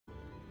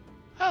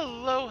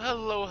Hello,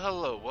 hello,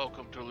 hello.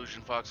 Welcome to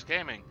Illusion Fox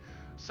Gaming.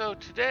 So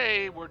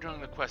today we're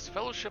doing the quest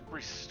Fellowship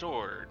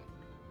Restored.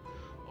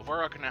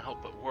 Elvira cannot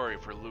help but worry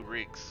for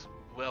Luric's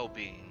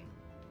well-being.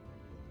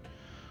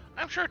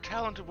 I'm sure a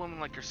talented woman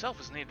like yourself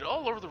is needed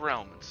all over the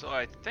realm, and so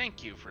I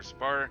thank you for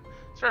sparing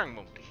a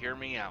moment to hear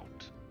me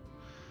out.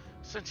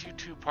 Since you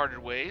two parted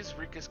ways,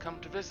 Rick has come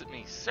to visit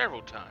me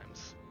several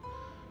times.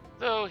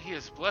 Though he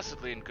is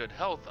blessedly in good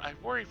health, I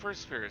worry for his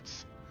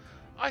spirits.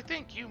 I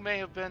think you may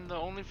have been the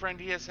only friend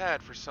he has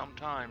had for some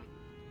time.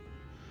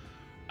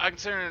 I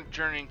considered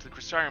journeying to the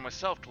Crystarium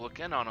myself to look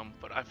in on him,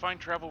 but I find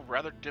travel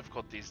rather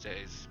difficult these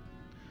days.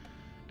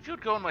 If you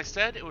would go in my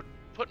stead, it would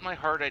put my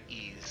heart at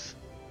ease.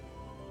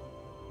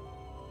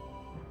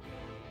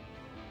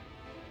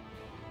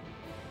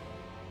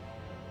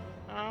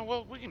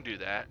 Well, we can do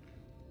that.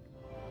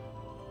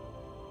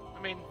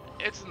 I mean,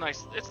 it's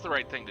the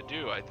right thing to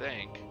do, I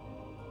think.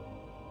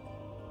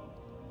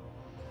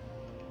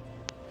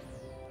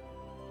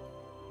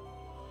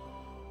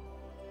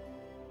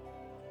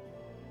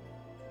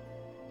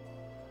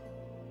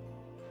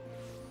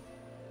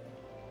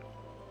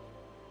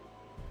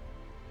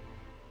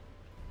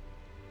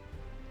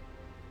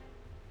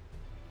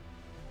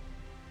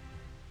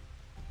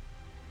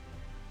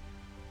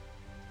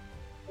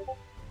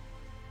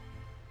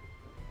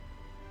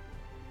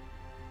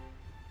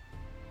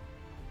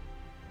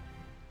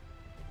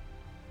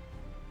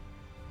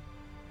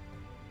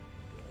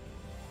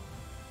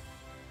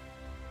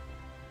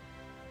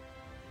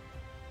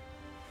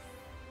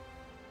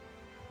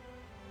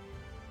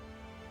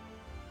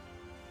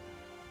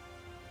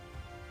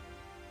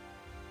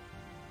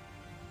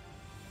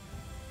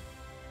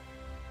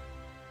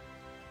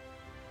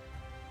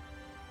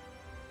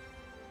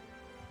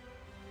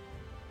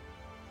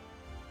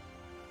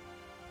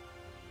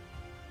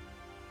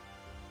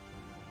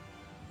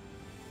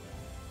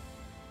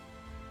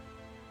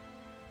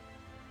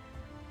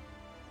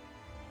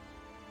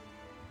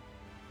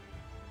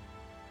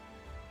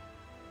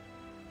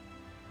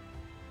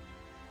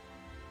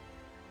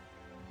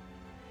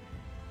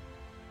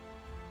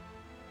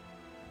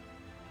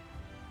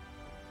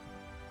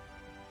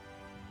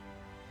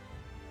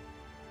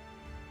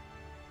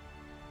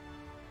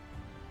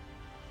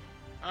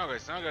 Okay,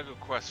 so now I got a good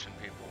question,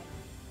 people.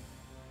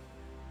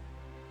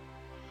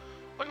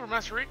 Looking for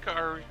Master Rick,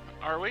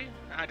 are we?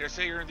 I dare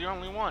say you're the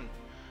only one.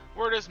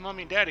 Word is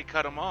Mummy and Daddy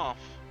cut him off.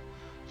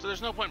 So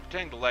there's no point in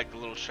pretending to like the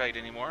little shite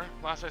anymore.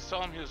 Last I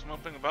saw him, he was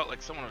moping about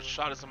like someone was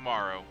shot as a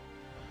Morrow.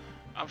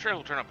 I'm sure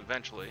he'll turn up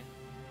eventually.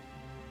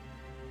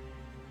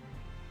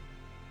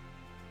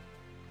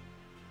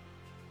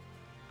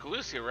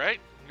 Calucia, right?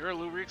 You're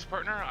Luric's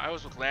partner? I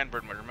was with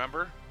Landbird,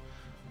 remember?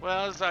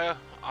 Well, it's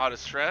odd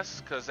stress,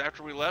 because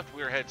after we left,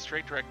 we were headed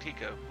straight to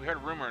Raktika. We heard a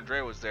rumor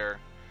Andrea was there,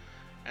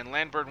 and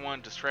Landbird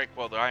wanted to strike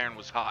while the iron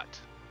was hot.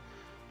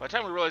 By the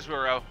time we realized we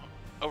were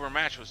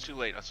overmatched, it was too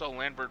late. I saw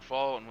Landbird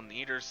fall, and when the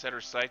Eaters set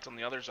her sights on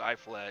the others, I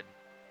fled.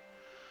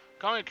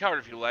 Call me a coward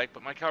if you like,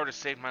 but my cowardice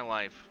saved my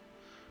life.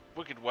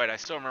 Wicked White, I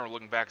still remember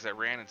looking back as I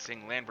ran and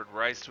seeing Landbird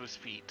rise to his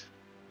feet.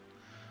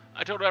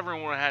 I told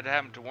everyone what had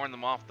happened to warn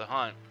them off the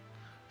hunt.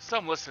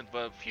 Some listened,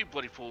 but a few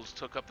bloody fools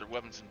took up their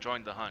weapons and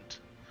joined the hunt.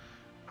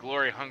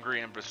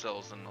 Glory-hungry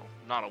imbeciles, and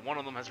not a one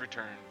of them has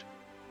returned.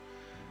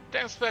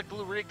 Didn't expect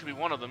Luric to be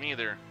one of them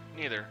either.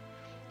 Neither.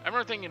 I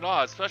remember thinking it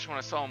odd, especially when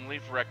I saw him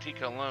leave for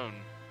Raktika alone.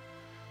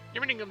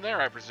 You're meeting him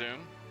there, I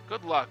presume.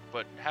 Good luck,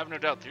 but have no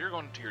doubt that you're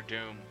going to your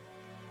doom.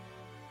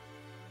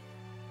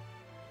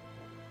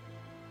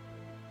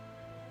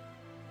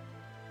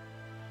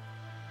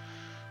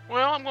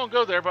 Well, I'm going to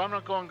go there, but I'm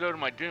not going to go to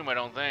my doom, I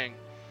don't think.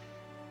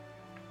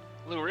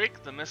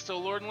 Luric, the Misto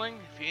Lordling?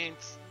 If he ain't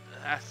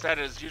sat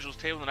at his usual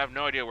table, then I have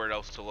no idea where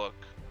else to look.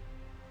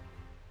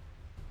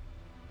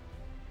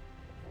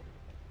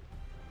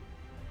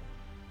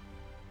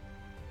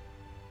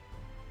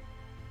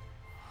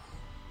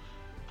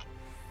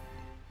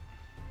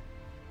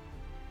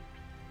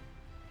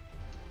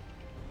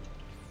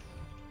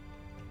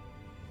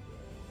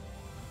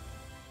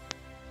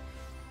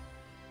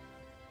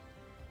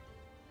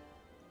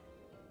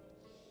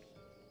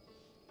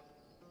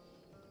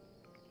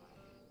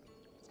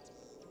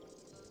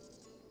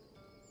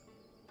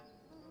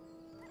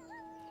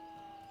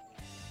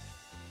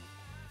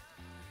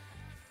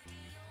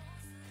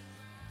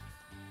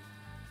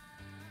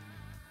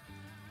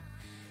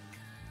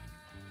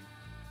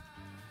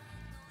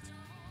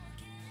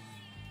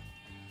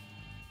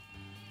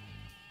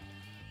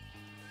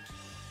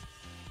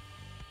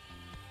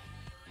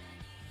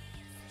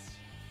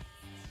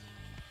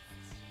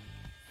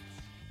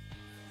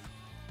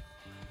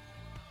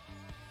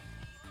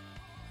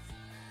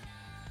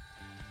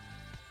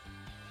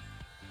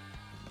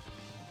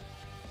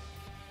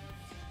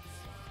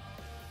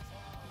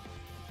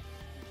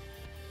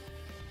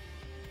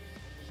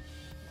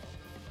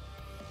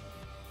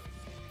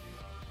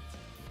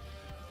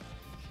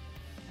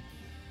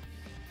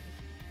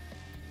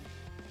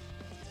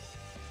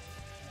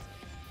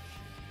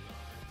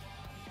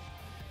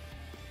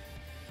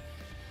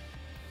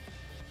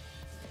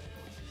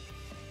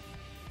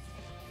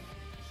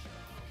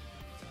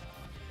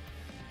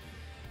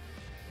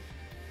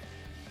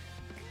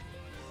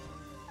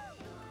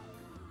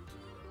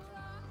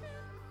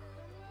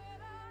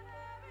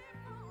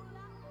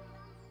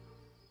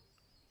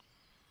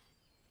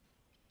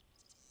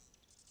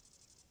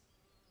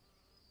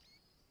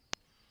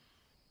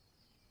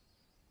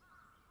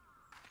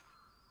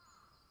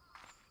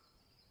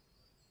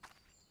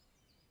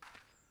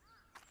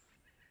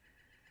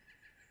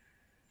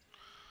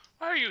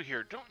 are you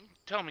here? Don't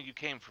tell me you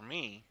came for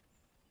me.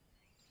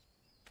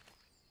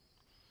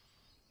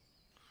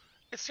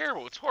 It's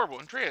terrible. It's horrible.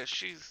 Andrea,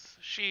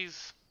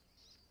 she's...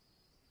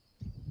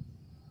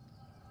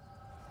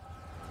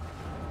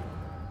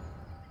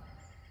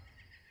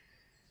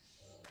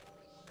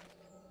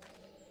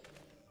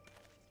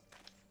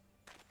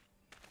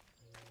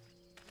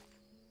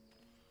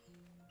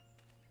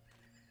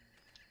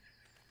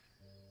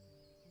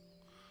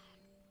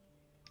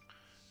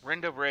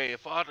 Renda Ray,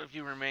 if aught of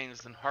you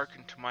remains, then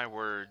hearken to my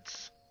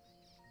words.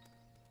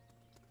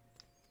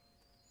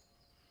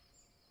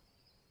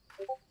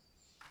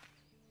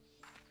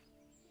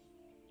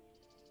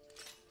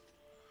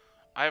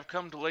 I have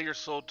come to lay your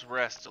soul to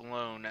rest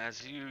alone,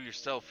 as you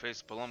yourself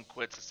faced Belum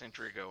Quits a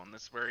century ago on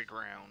this very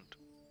ground.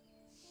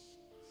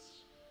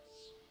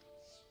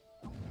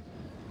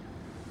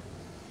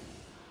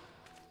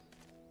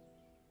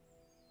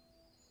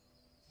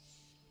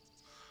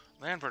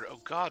 Lambert, oh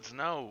gods,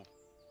 no!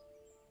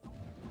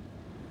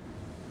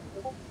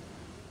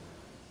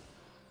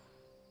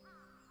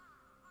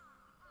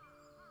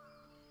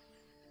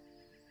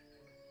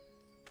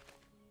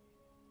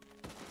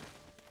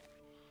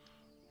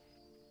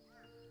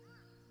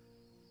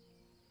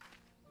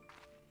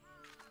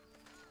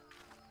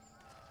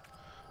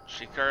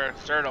 She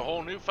started a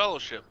whole new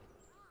fellowship.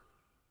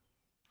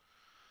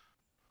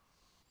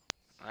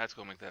 That's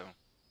gonna make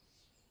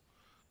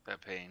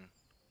that pain.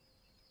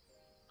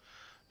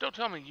 Don't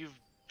tell me you've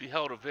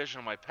beheld a vision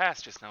of my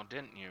past just now,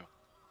 didn't you?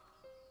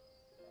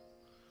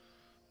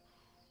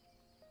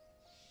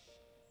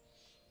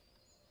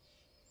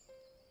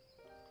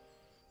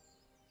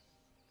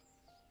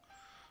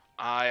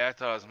 Aye, I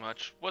thought as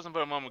much. Wasn't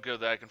but a moment ago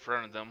that I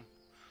confronted them.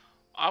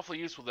 Awfully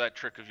useful, that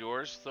trick of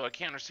yours, though I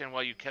can't understand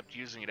why you kept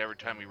using it every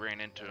time we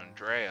ran into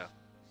Andrea.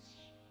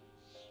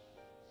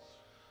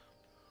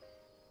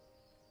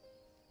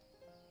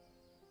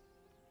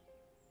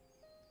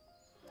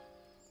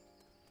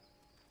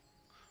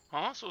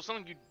 Huh? So it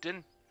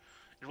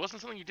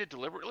wasn't something you did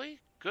deliberately?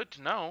 Good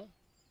to know.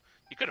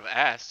 You could have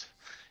asked.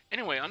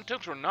 Anyway,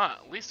 unintentional or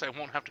not, at least I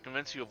won't have to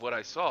convince you of what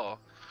I saw.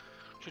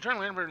 She turned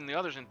Lambert and the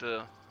others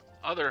into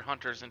other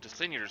hunters into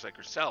sin eaters like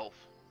herself.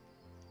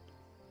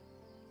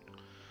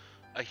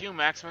 A Hugh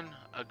Maxman,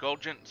 a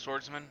Gulgent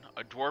swordsman,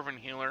 a dwarven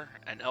healer,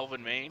 an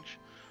elven mage.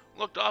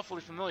 Looked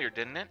awfully familiar,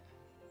 didn't it?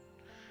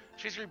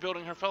 She's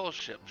rebuilding her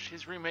fellowship.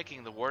 She's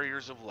remaking the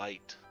Warriors of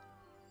Light.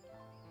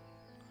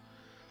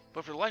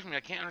 But for the life of me,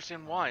 I can't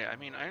understand why. I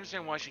mean, I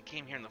understand why she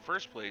came here in the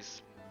first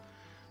place.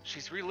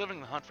 She's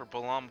reliving the hunt for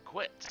Belum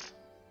Quits.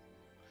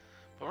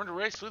 But Renda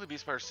Ray slew the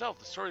beast by herself.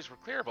 The stories were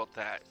clear about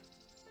that.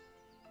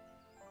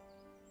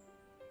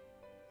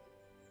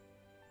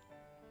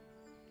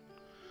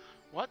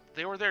 What?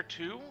 They were there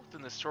too?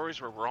 Then the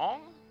stories were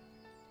wrong?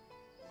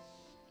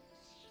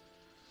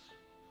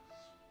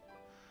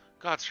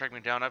 God strike me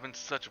down, I've been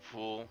such a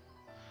fool.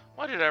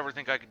 Why did I ever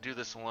think I could do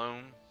this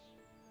alone?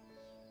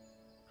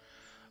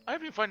 I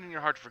hope you find it in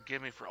your heart to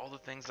forgive me for all the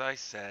things I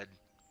said.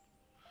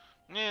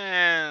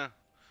 Yeah,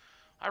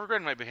 I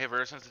regret my behavior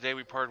ever since the day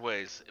we parted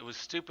ways. It was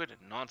stupid,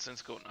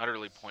 nonsensical, and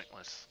utterly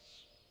pointless.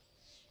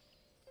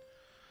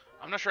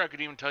 I'm not sure I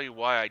could even tell you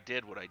why I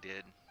did what I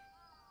did.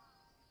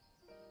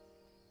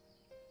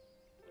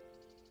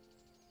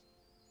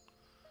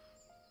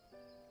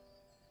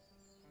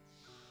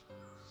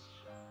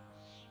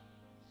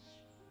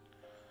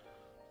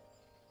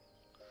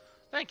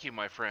 Thank you,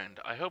 my friend.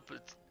 I hope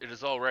it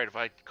is all right if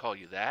I call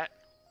you that.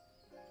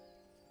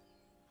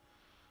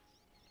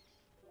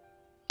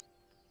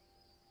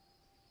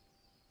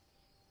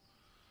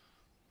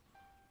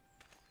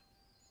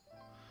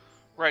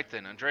 Right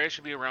then, Andrea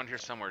should be around here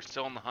somewhere,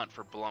 still on the hunt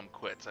for Belum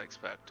Quits, I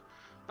expect.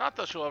 Not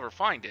that she'll ever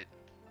find it.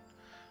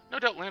 No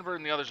doubt Lambert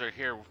and the others are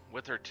here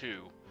with her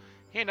too.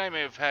 He and I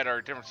may have had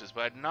our differences,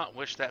 but I did not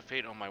wish that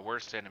fate on my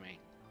worst enemy.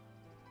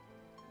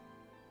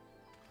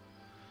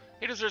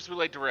 He deserves to be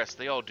laid to rest,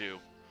 they all do.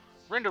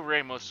 Renda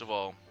Ray most of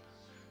all.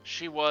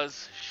 She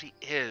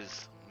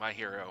is my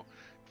hero.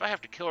 If I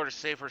have to kill her to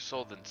save her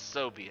soul, then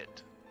so be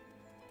it.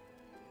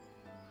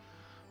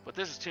 But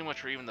this is too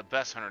much for even the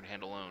best hunter to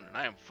handle alone, and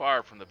I am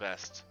far from the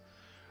best.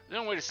 The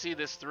only way to see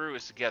this through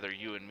is together,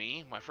 you and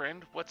me, my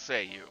friend. What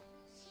say you?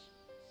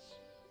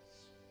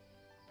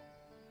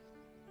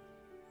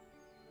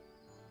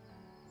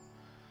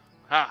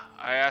 Ha!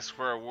 I ask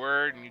for a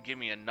word, and you give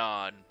me a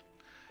nod.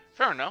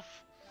 Fair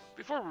enough.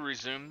 Before we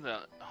resume the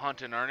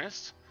hunt in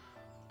earnest,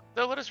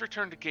 though, let us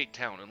return to Gate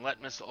Town and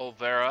let Miss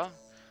Olvera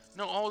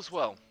know all is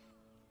well.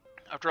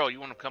 After all, you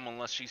wouldn't have come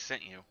unless she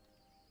sent you.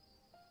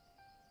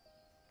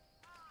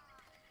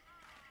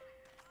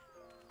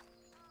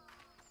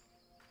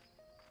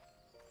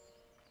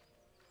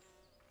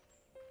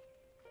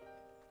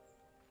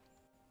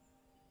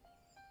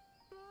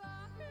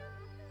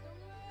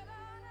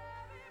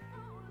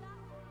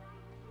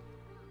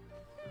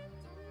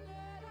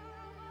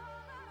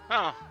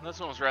 Oh, this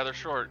one was rather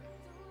short.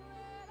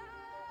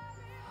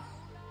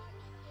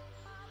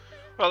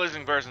 Well, at least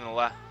in comparison to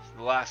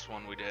the last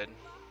one we did.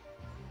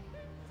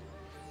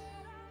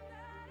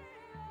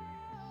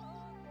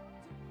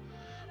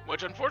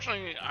 Which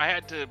unfortunately I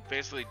had to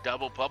basically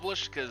double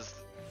publish because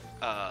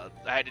I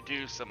had to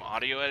do some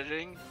audio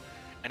editing,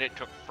 and it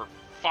took for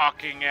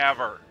fucking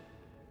ever.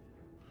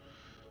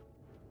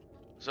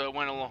 So it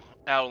went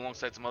out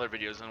alongside some other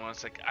videos, and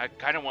it's like I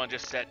kind of want to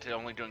just set to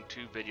only doing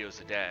 2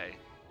 videos a day.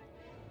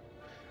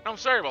 And I'm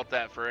sorry about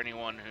that for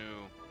anyone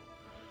who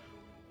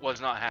was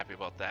not happy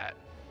about that.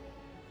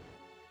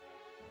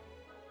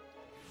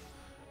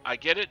 I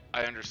get it.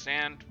 I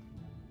understand.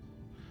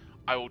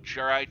 I will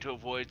try to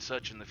avoid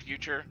such in the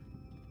future.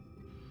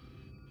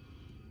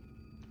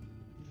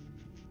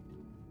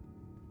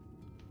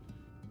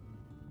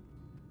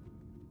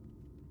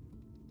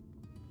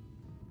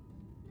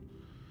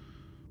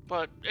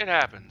 But it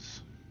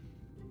happens.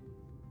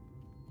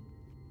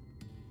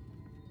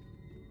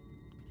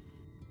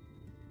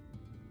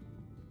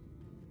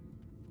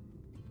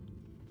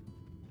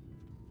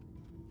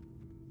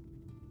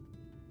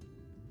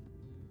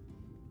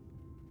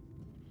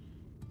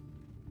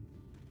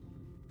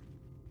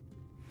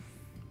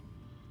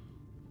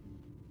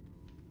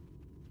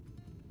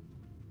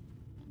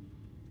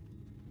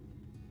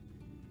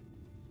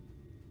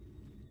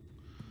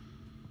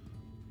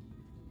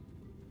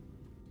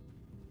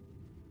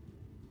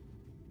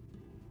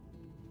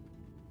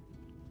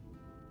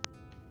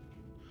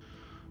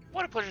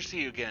 What a pleasure to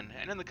see you again,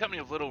 and in the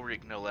company of Little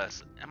Reek, no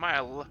less. Am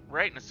I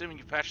right in assuming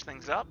you patched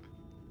things up?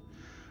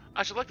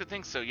 I should like to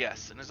think so,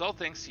 yes, and it's all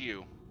thanks to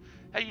you.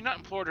 Had you not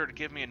implored her to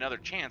give me another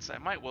chance, I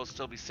might well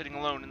still be sitting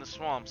alone in the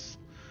swamps,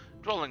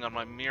 dwelling on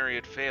my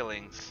myriad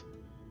failings.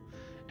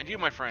 And you,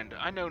 my friend,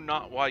 I know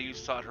not why you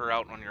sought her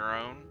out on your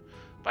own,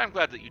 but I'm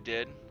glad that you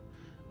did.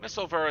 Miss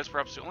Olvera is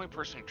perhaps the only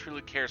person who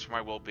truly cares for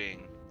my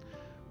well-being,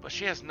 but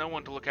she has no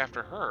one to look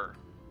after her.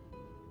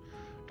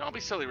 Don't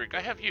be silly, Rick.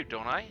 I have you,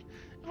 don't I?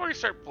 Before you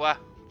start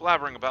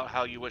blabbering about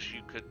how you wish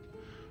you could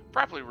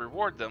properly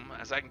reward them,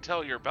 as I can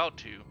tell you're about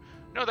to,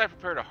 know that I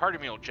prepared a hearty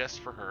meal just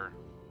for her.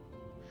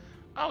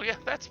 Oh yeah,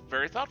 that's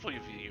very thoughtful of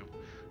you.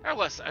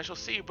 Nevertheless, I shall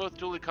see you both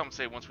duly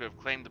compensated once we have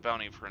claimed the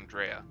bounty for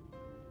Andrea.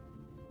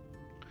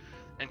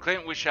 And claim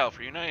it we shall,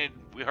 for united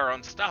we are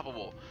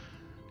unstoppable,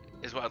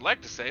 is what I'd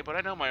like to say, but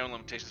I know my own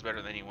limitations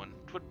better than anyone.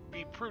 'Twould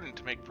be prudent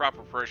to make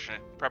proper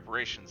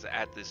preparations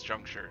at this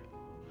juncture.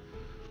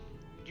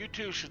 You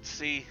two should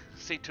see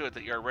to it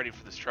that you are ready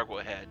for the struggle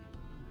ahead.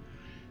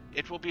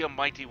 It will be a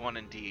mighty one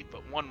indeed,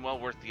 but one well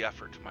worth the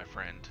effort, my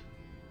friend.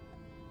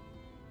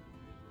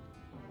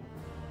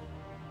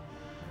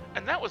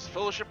 And that was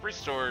Fellowship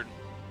Restored.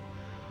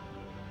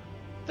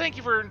 Thank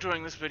you for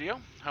enjoying this video.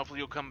 Hopefully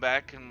you'll come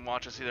back and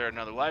watch us either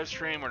another live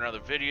stream or another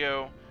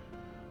video.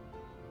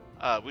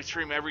 We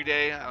stream every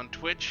day on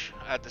Twitch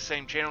at the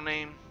same channel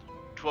name,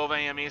 12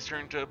 a.m.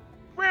 Eastern to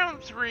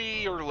around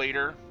 3 or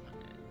later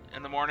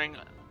in the morning.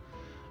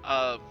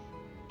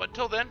 But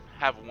till then,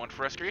 have a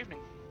wonderful rest of your evening.